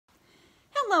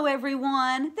Hello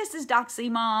everyone, this is Doxy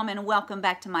Mom and welcome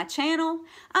back to my channel.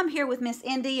 I'm here with Miss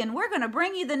Indy and we're going to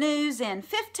bring you the news in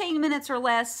 15 minutes or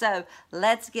less, so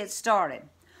let's get started.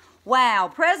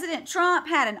 Wow, President Trump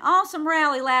had an awesome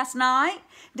rally last night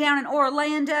down in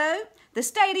Orlando. The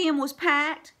stadium was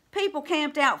packed, people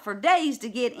camped out for days to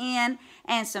get in,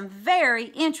 and some very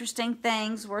interesting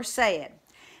things were said.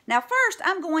 Now first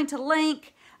I'm going to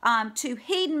link to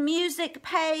Hidden Music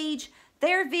page,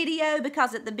 their video,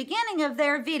 because at the beginning of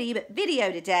their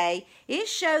video today, it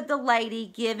showed the lady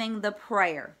giving the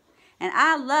prayer. And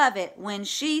I love it when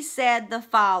she said the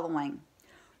following: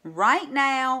 right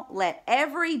now, let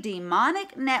every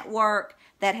demonic network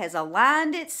that has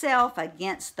aligned itself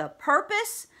against the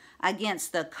purpose,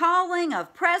 against the calling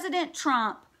of President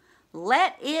Trump,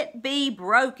 let it be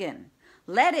broken.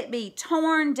 Let it be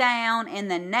torn down in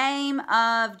the name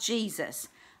of Jesus.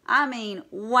 I mean,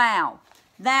 wow.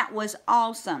 That was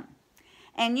awesome.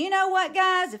 And you know what,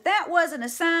 guys? If that wasn't a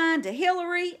sign to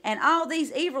Hillary and all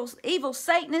these evil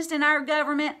Satanists in our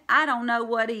government, I don't know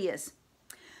what is.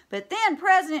 But then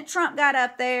President Trump got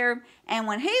up there, and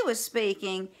when he was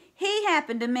speaking, he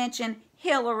happened to mention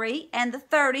Hillary and the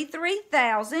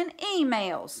 33,000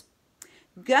 emails,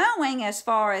 going as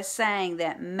far as saying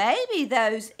that maybe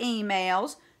those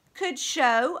emails could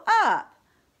show up.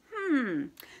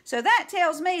 So that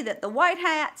tells me that the White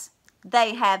Hats,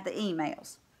 they have the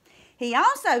emails. He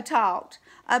also talked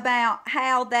about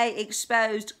how they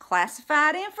exposed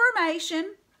classified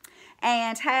information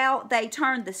and how they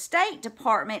turned the State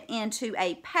Department into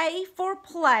a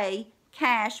pay-for-play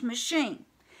cash machine.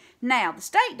 Now, the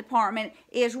State Department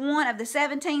is one of the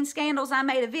 17 scandals I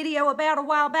made a video about a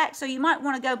while back, so you might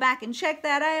want to go back and check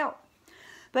that out.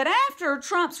 But after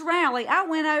Trump's rally, I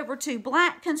went over to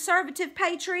Black Conservative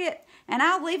Patriot, and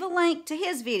I'll leave a link to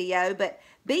his video, but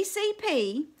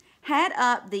BCP had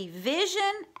up the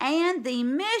vision and the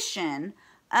mission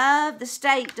of the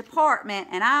State Department,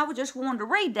 and I just wanted to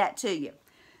read that to you.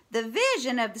 The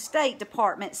vision of the State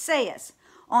Department says,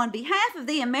 on behalf of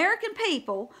the American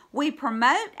people, we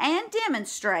promote and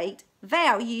demonstrate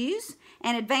values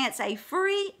and advance a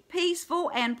free,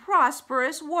 peaceful, and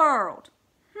prosperous world.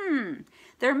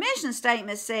 Their mission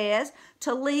statement says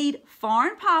to lead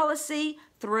foreign policy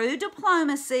through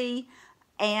diplomacy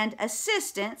and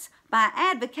assistance by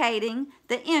advocating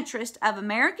the interest of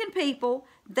American people,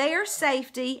 their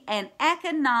safety, and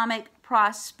economic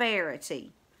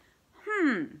prosperity.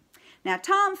 Now,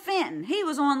 Tom Fenton, he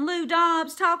was on Lou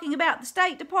Dobbs talking about the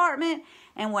State Department,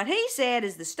 and what he said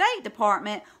is the State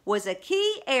Department was a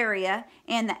key area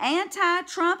in the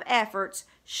anti-Trump efforts,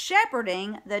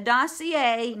 shepherding the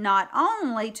dossier not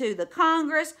only to the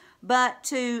Congress, but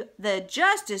to the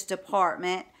Justice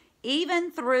Department,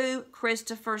 even through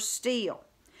Christopher Steele.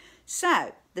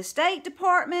 So, the State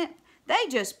Department, they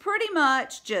just pretty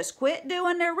much just quit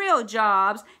doing their real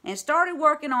jobs and started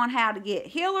working on how to get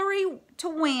Hillary to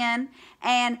win,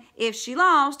 and if she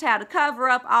lost, how to cover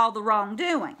up all the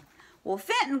wrongdoing. Well,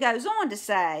 Fenton goes on to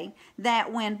say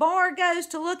that when Barr goes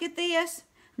to look at this,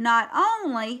 not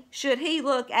only should he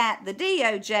look at the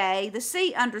DOJ, the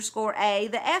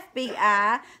C_A, the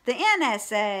FBI, the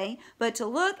NSA, but to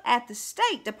look at the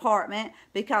State Department,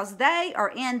 because they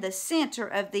are in the center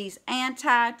of these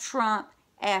anti-Trump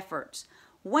efforts.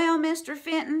 Well, Mr.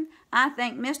 Fenton, I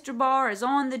think Mr. Barr is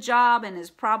on the job and has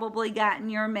probably gotten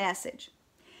your message.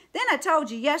 Then I told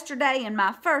you yesterday in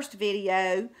my first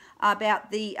video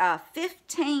about the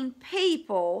 15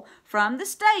 people from the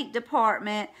State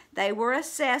Department. They were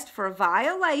assessed for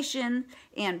violation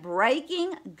in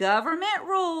breaking government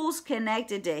rules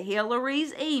connected to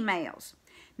Hillary's emails.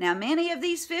 Now, many of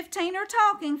these 15 are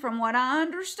talking, from what I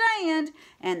understand,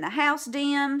 and the House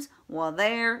Dems, well,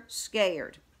 they're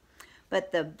scared.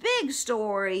 But the big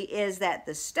story is that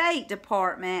the State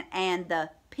Department and the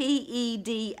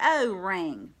PEDO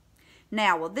ring.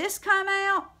 Now, will this come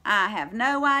out? I have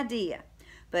no idea.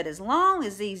 But as long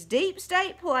as these deep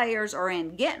state players are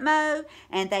in Gitmo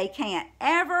and they can't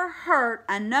ever hurt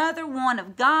another one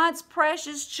of God's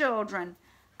precious children,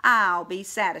 I'll be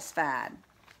satisfied.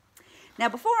 Now,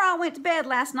 before I went to bed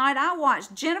last night, I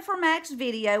watched Jennifer Mack's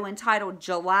video entitled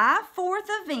July 4th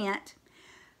Event.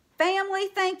 Family,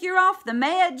 think you're off the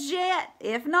meds yet?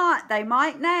 If not, they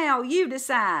might now. You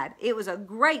decide. It was a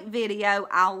great video.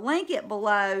 I'll link it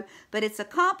below, but it's a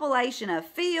compilation of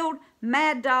Field,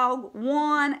 Mad Dog,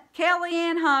 Juan,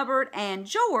 Kellyanne Hubbard, and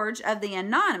George of the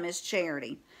Anonymous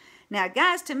Charity. Now,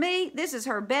 guys, to me, this is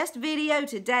her best video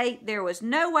to date. There was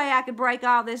no way I could break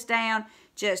all this down.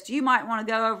 Just, you might want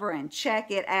to go over and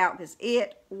check it out because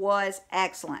it was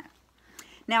excellent.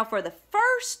 Now, for the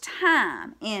first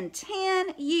time in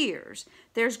 10 years,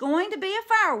 there's going to be a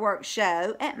fireworks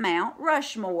show at Mount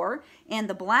Rushmore in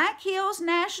the Black Hills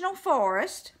National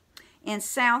Forest in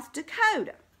South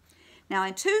Dakota. Now,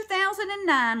 in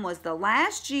 2009 was the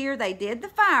last year they did the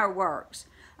fireworks.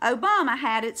 Obama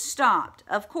had it stopped.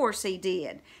 Of course he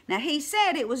did. Now, he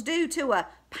said it was due to a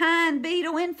pine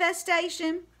beetle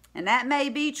infestation. And that may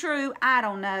be true, I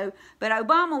don't know. But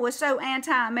Obama was so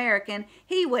anti-American,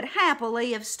 he would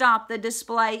happily have stopped the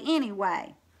display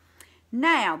anyway.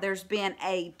 Now, there's been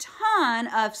a ton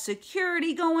of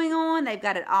security going on. They've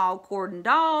got it all cordoned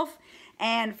off.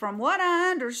 And from what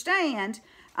I understand,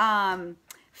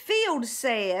 Field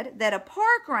said that a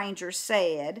park ranger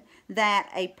said that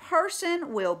a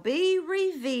person will be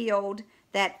revealed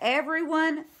that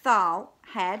everyone thought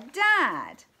had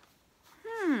died.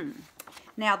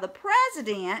 Now, the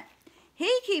president,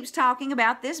 he keeps talking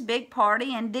about this big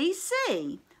party in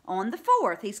D.C. on the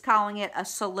 4th. He's calling it a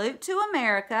salute to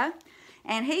America,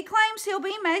 and he claims he'll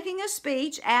be making a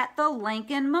speech at the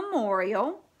Lincoln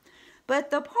Memorial.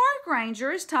 But the park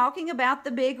ranger is talking about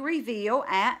the big reveal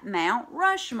at Mount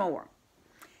Rushmore.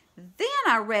 Then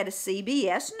I read a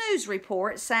CBS News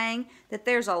report saying that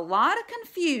there's a lot of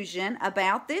confusion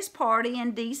about this party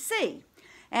in D.C.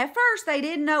 At first, they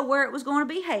didn't know where it was going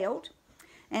to be held.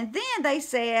 And then they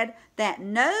said that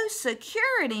no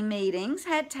security meetings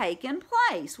had taken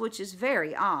place, which is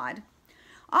very odd.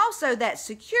 Also, that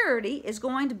security is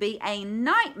going to be a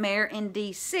nightmare in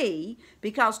D.C.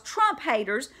 because Trump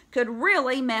haters could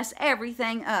really mess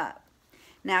everything up.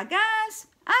 Now, guys,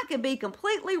 I could be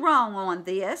completely wrong on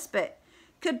this, but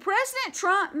could President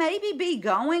Trump maybe be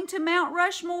going to Mount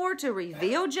Rushmore to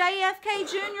reveal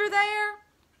JFK Jr. there?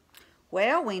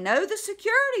 Well, we know the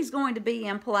security is going to be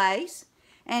in place.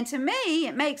 And to me,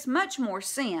 it makes much more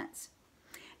sense.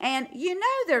 And you know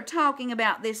they're talking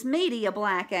about this media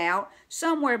blackout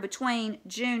somewhere between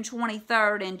June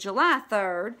 23rd and July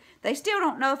 3rd. They still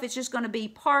don't know if it's just going to be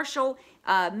partial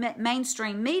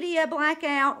mainstream media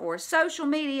blackout or social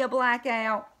media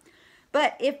blackout.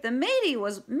 But if the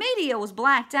media was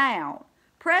blacked out,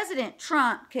 President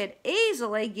Trump could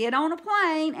easily get on a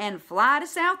plane and fly to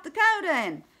South Dakota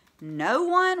and no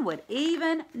one would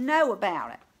even know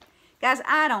about it. Guys,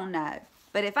 I don't know,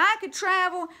 but if I could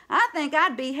travel, I think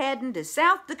I'd be heading to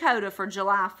South Dakota for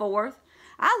July 4th.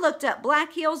 I looked up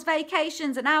Black Hills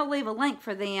Vacations, and I'll leave a link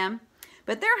for them.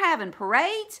 But they're having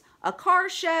parades, a car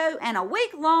show, and a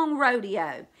week-long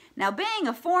rodeo. Now, being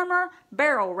a former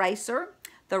barrel racer,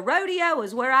 the rodeo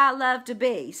is where I love to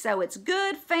be, so it's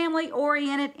good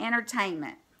family-oriented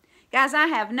entertainment. Guys, I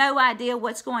have no idea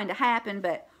what's going to happen,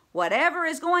 but whatever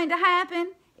is going to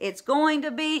happen, it's going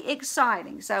to be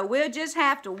exciting, so we'll just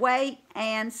have to wait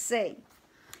and see.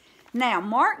 Now,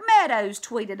 Mark Meadows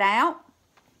tweeted out,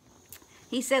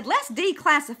 he said, let's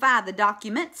declassify the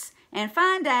documents and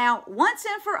find out once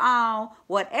and for all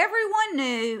what everyone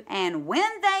knew and when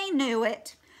they knew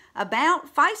it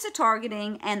about FISA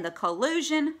targeting and the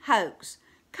collusion hoax.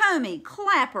 Comey,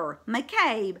 Clapper,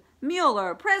 McCabe,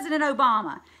 Mueller, President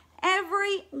Obama,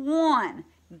 everyone,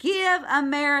 give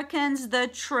Americans the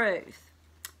truth.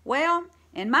 Well,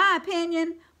 in my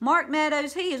opinion, Mark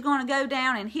Meadows, he is going to go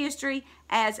down in history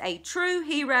as a true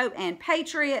hero and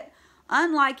patriot,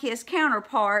 unlike his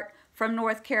counterpart from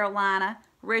North Carolina,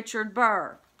 Richard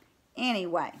Burr.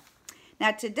 Anyway, now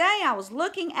today I was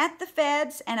looking at the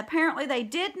Feds, and apparently they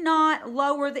did not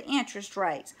lower the interest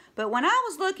rates. But when I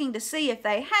was looking to see if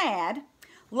they had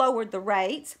lowered the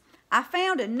rates, I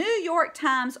found a New York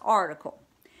Times article.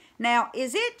 Now,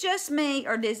 is it just me,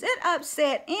 or does it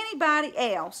upset anybody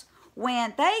else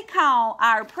when they call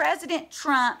our President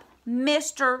Trump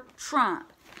Mr.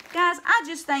 Trump? Guys, I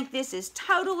just think this is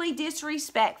totally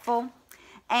disrespectful.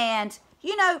 And,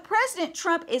 you know, President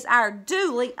Trump is our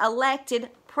duly elected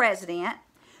president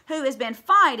who has been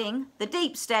fighting the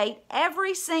deep state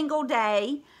every single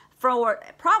day for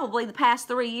probably the past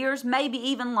 3 years, maybe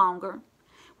even longer.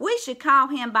 We should call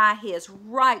him by his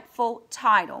rightful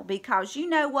title because you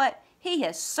know what? He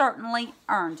has certainly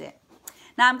earned it.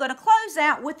 Now, I'm going to close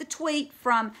out with a tweet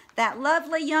from that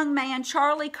lovely young man,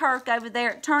 Charlie Kirk, over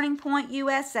there at Turning Point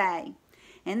USA.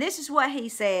 And this is what he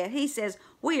said. He says,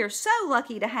 we are so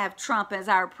lucky to have Trump as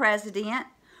our president.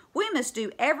 We must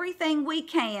do everything we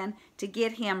can to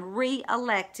get him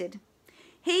re-elected.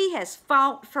 He has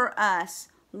fought for us.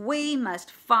 We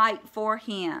must fight for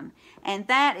him. And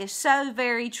that is so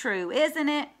very true, isn't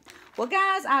it? Well,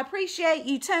 guys, I appreciate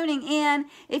you tuning in.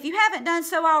 If you haven't done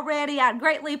so already, I'd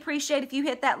greatly appreciate if you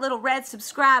hit that little red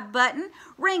subscribe button,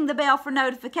 ring the bell for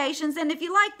notifications, and if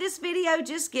you like this video,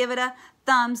 just give it a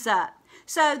thumbs up.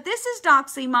 So this is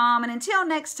Doxy Mom, and until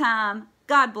next time,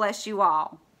 God bless you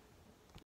all.